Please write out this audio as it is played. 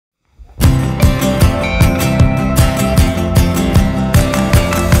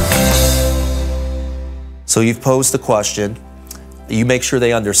So you've posed the question. You make sure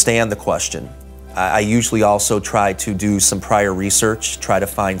they understand the question. I usually also try to do some prior research, try to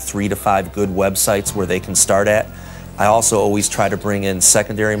find 3 to 5 good websites where they can start at. I also always try to bring in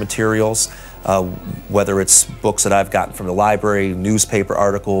secondary materials, whether it's books that I've gotten from the library, newspaper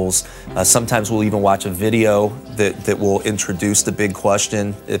articles. Sometimes we'll even watch a video that will introduce the big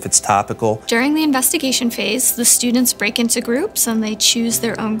question if it's topical. During the investigation phase, the students break into groups and they choose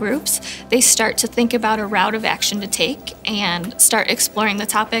their own groups. They start to think about a route of action to take and start exploring the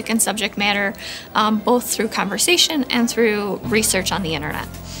topic and subject matter, both through conversation and through research on the internet.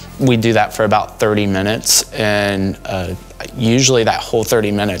 We do that for about 30 minutes, and usually that whole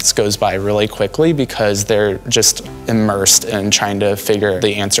 30 minutes goes by really quickly because they're just immersed in trying to figure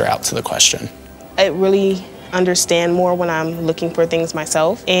the answer out to the question. I really understand more when I'm looking for things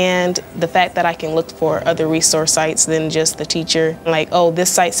myself, and the fact that I can look for other resource sites than just the teacher. Like, oh, this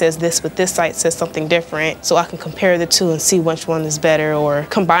site says this, but this site says something different, so I can compare the two and see which one is better, or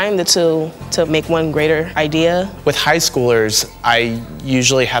combine the two to make one greater idea. With high schoolers, I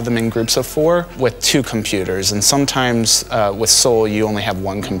usually have them in groups of 4 with 2 computers, and sometimes with Soul you only have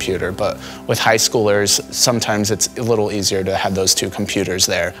 1 computer, but with high schoolers sometimes it's a little easier to have those 2 computers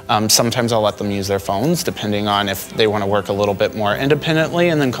there. Sometimes I'll let them use their phones depending on if they want to work a little bit more independently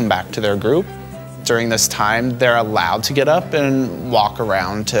and then come back to their group. During this time, they're allowed to get up and walk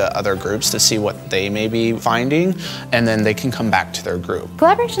around to other groups to see what they may be finding, and then they can come back to their group.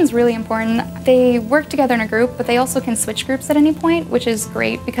 Collaboration is really important. They work together in a group, but they also can switch groups at any point, which is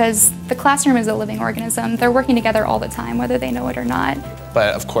great because the classroom is a living organism. They're working together all the time, whether they know it or not.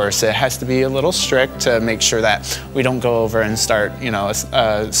 But of course, it has to be a little strict to make sure that we don't go over and start,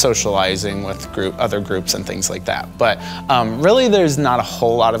 socializing with other groups and things like that. But really, there's not a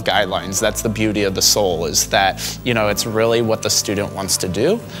whole lot of guidelines. That's the beauty of the Soul, is that, it's really what the student wants to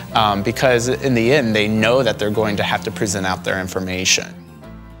do, because in the end, they know that they're going to have to present out their information.